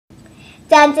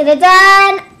Dun dun dun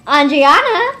dun!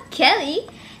 Andriana, Kelly,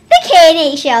 the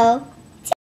K&A Show.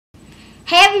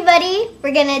 Hey everybody,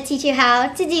 we're gonna teach you how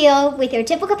to deal with your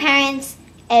typical parents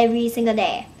every single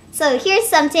day. So here's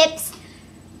some tips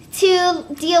to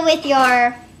deal with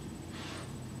your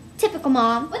typical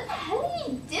mom. what the hell are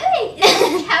you doing? Is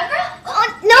this a camera?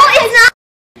 Oh, no, it's not!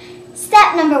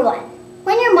 Step number 1.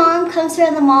 When your mom comes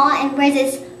from the mall and wears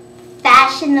this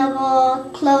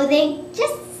fashionable clothing,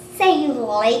 just say you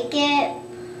like it.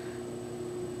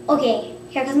 Okay,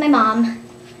 here comes my mom.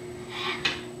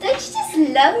 Don't you just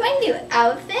love my new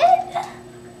outfit?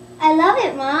 I love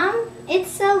it, Mom. It's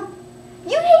so...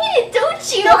 You hate it,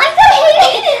 don't you? No, I don't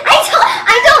hate it. I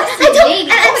don't.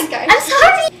 Baby. Oh my gosh. I'm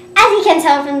sorry. As you can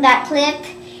tell from that clip,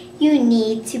 you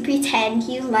need to pretend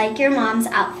you like your mom's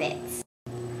outfits.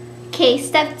 Okay,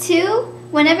 step 2.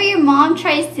 Whenever your mom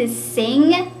tries to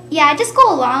sing, yeah, just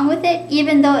go along with it,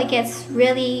 even though it gets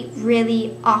really,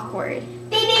 really awkward.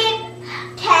 Baby,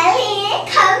 Kelly,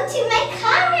 come to my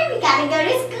car. We gotta go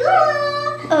to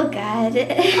school. Oh God.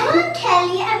 Come on,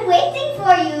 Kelly. I'm waiting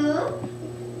for you.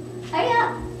 Hurry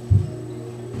up.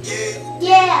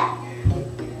 Yeah.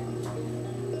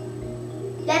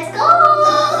 Let's go.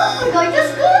 We're going to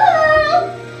school.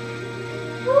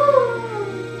 Woo.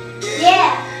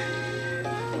 Yeah.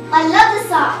 I love the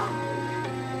song.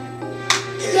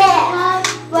 Yeah.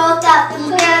 Woke up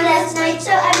early last night,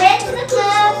 so I ran to the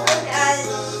club.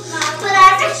 But I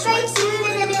ran straight to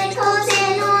the Nichols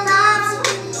and Olam.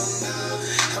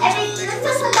 Look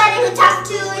for somebody who talk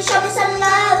to and show me some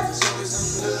love.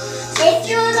 If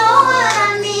you know what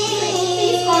I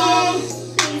mean.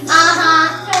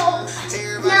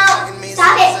 No,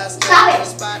 stop it.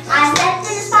 I left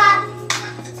in the spot.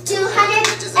 200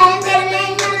 and then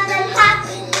none of them hot.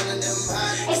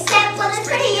 Except for this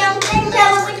pretty young thing that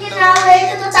was looking all the way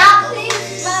to the top.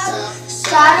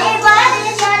 Sorry, what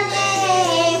is your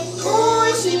name? Ooh,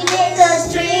 she made us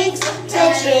drinks.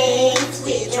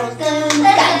 We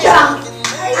got drunk.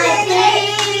 I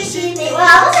think she think, well, I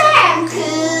was there.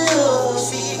 Cool.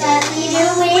 But we do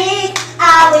wink.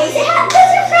 I wink to help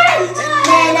with your friend.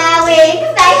 Then I wink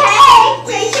back, hey,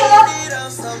 Rachel.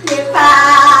 Your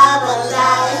problem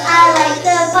lies. I like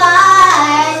the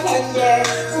bartender.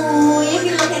 Ooh, if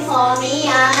you're looking for me,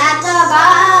 I'm at the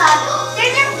bar.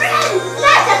 There's your friend.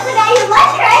 That's the guy you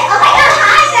like, right? Oh my God,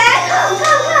 hi there.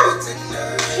 Come.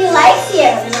 She likes you,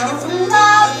 you know? No.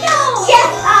 Yes,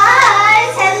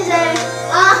 bartender.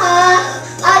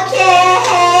 Okay,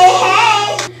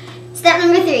 hey. Step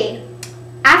number 3.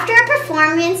 After a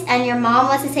performance and your mom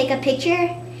wants to take a picture,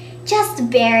 just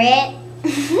bear it.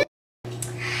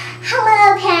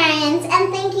 Hello parents,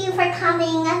 and thank you for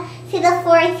coming to the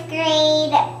 4th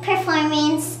grade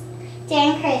performance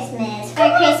during Christmas. For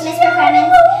Christmas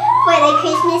performance, for the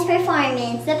Christmas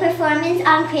performance, the performance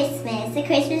on Christmas, the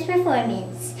Christmas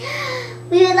performance.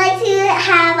 We would like to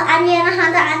have Andriana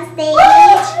Honda on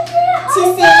stage to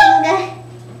sing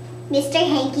Mr.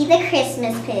 Hanky the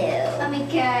Christmas Poo. Oh my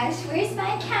gosh, where's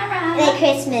my camera? The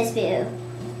Christmas Poo.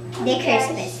 The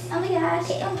Christmas. Oh my gosh.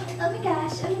 Okay. Oh my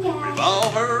gosh. We've all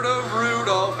heard of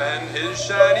Rudolph and his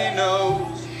shiny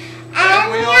nose.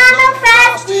 And we all know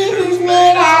Frosty, who's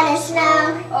made out of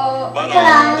snow. Oh, But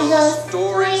God. all those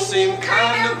stories seem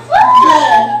kind of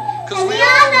Yeah. Cause And we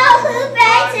all know who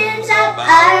brightens up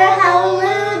our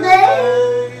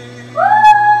holiday.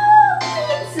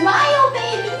 smile,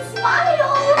 baby, smile.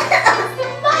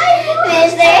 Smile.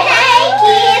 Mr.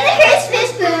 Hanky, the Christmas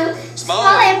Poo. Small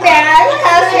and brown, he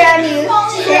comes from you.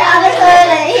 Sit on the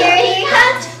toilet, here he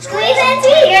comes. Squeeze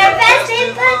into your best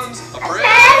inputs. A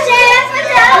present for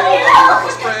W.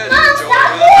 Mom, stop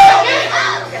doing it.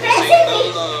 Pressing me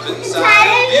inside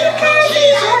of you, cause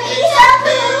she's a piece of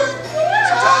poo.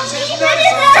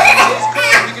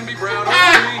 he can be brown or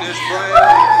greenish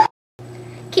brown.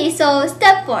 Okay, so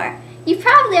step 4. You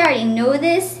probably already know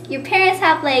this. Your parents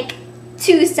have like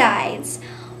 2 sides.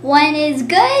 One is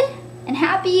good and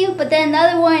happy, but then the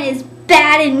other one is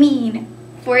bad and mean.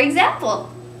 For example.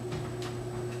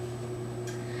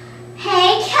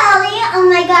 Hey Kelly, oh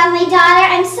my God, my daughter,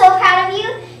 I'm so proud of you.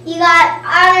 You got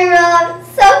honor roll, I'm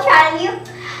so proud of you.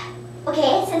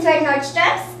 Okay, since we're at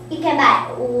Nordstrom's, you can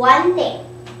buy one thing.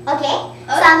 Okay?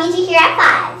 So I'll meet you here at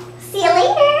 5. See you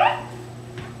later.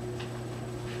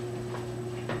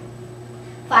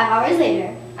 5 hours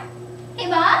later. Hey,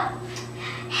 Mom.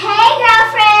 Hey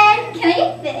girlfriend. Can I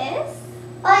get this?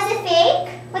 Oh, is it fake?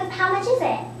 How much is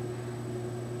it?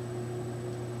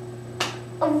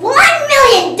 $1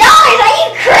 million? Are you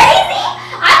crazy?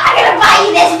 I'm not gonna buy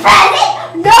you this present.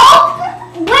 No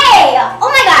way. Oh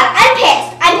my God, I'm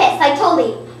pissed. Like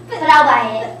totally. But I'll buy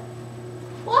it.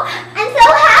 What? I'm so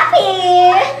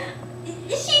happy.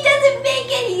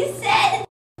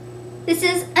 This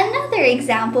is another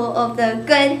example of the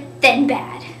good, then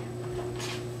bad.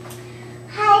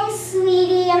 Hi,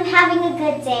 sweetie. I'm having a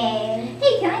good day.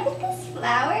 Hey, can I get this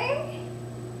flower?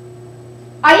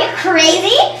 Are you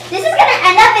crazy? This is gonna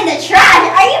end up in the trash.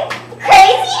 Are you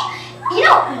crazy? You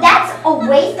know, that's a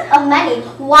waste of money.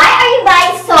 Why are you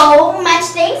buying so much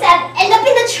things that end up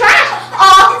in the trash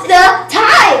all the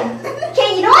time?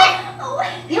 Okay, you know what?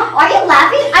 You know, are you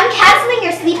laughing? I'm canceling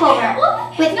your sleepover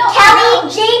with Kelly,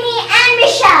 Jamie, and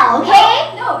Michelle,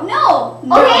 okay? No.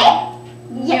 Okay?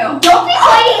 No. Don't be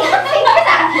pointing fingers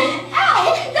at me. Ow.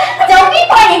 Don't be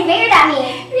pointing fingers at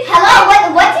me. Hello,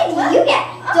 what did you get?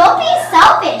 Don't be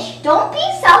selfish. Don't be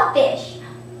selfish.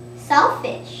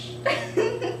 Selfish.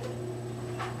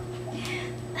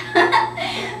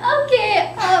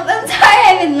 Okay, I'm sorry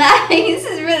I've been laughing. This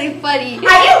is really funny.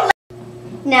 Are you?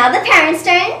 Now the parents'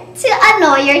 turn to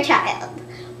annoy your child.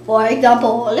 For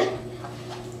example,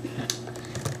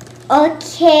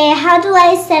 okay, how do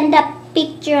I send a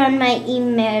picture on my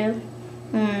email?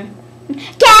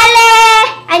 Kelly,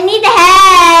 I need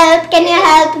help. Can you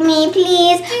help me,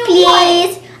 please?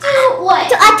 Please. Do what?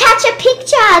 To attach a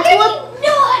picture to a. You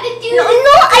know how to do No, this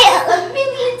no, a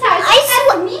million times. I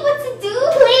Ask me what to do.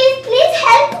 Please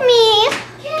help me.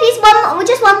 Please,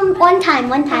 just one time.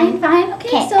 Fine.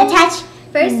 Okay, so attach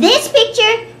first, this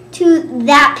picture to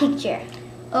that picture.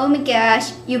 oh my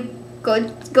gosh, you go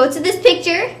to this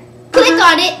picture, click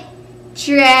on it,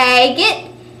 drag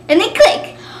it, and then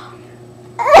click.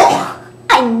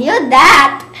 I knew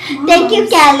that. Thank you,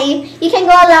 Kelly. You can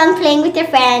go along playing with your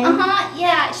friend.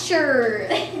 Yeah, sure.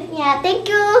 Yeah, thank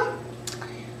you.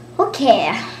 Okay.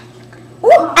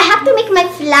 Oh, I have to make my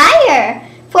flyer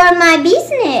for my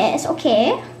business.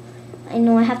 Okay. I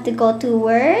know I have to go to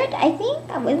Word. I think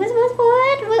it was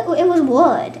Word. It was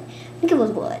Word. I think it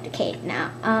was Word. Okay, now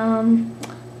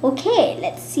okay,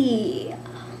 let's see.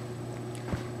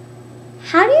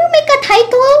 How do you make a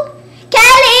title?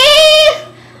 Kelly!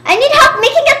 I need help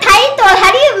making a title.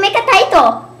 How do you make a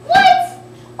title? What?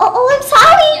 Oh, I'm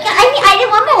sorry. I did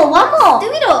one more.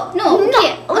 Do we don't? No.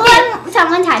 Okay.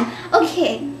 One time.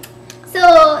 Okay.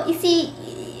 So you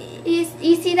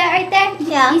see that right there?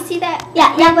 Yeah. You see that?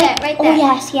 Yeah, Right there. Oh,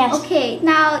 yes. Okay.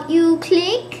 Now you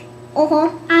click Uh-huh.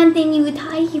 and then you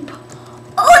type.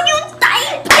 Oh, you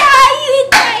type. Yeah, you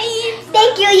type.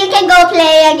 Thank you. You can go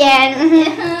play again.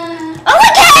 Oh,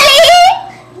 Kelly!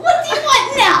 What do you want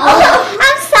now?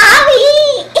 I'm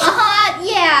sorry.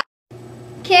 Yeah.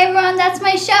 Okay, everyone, that's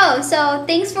my show. So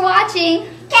thanks for watching.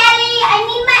 Kelly, I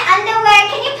need my underwear.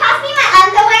 Can you pass me my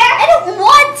underwear? I don't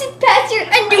want to pass your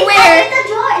It's underwear. in the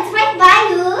drawer. It's right by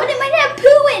you. But it might have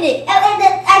poo in it.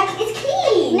 It's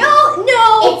clean. No.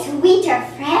 It's Winter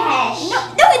Fresh. No,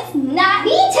 it's not.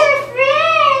 Winter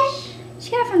Fresh.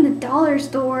 She got it from the dollar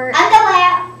store.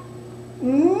 Underwear.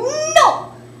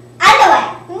 No. Underwear.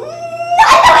 No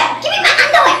underwear. Give me my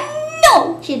underwear.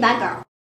 No. She's a bad girl.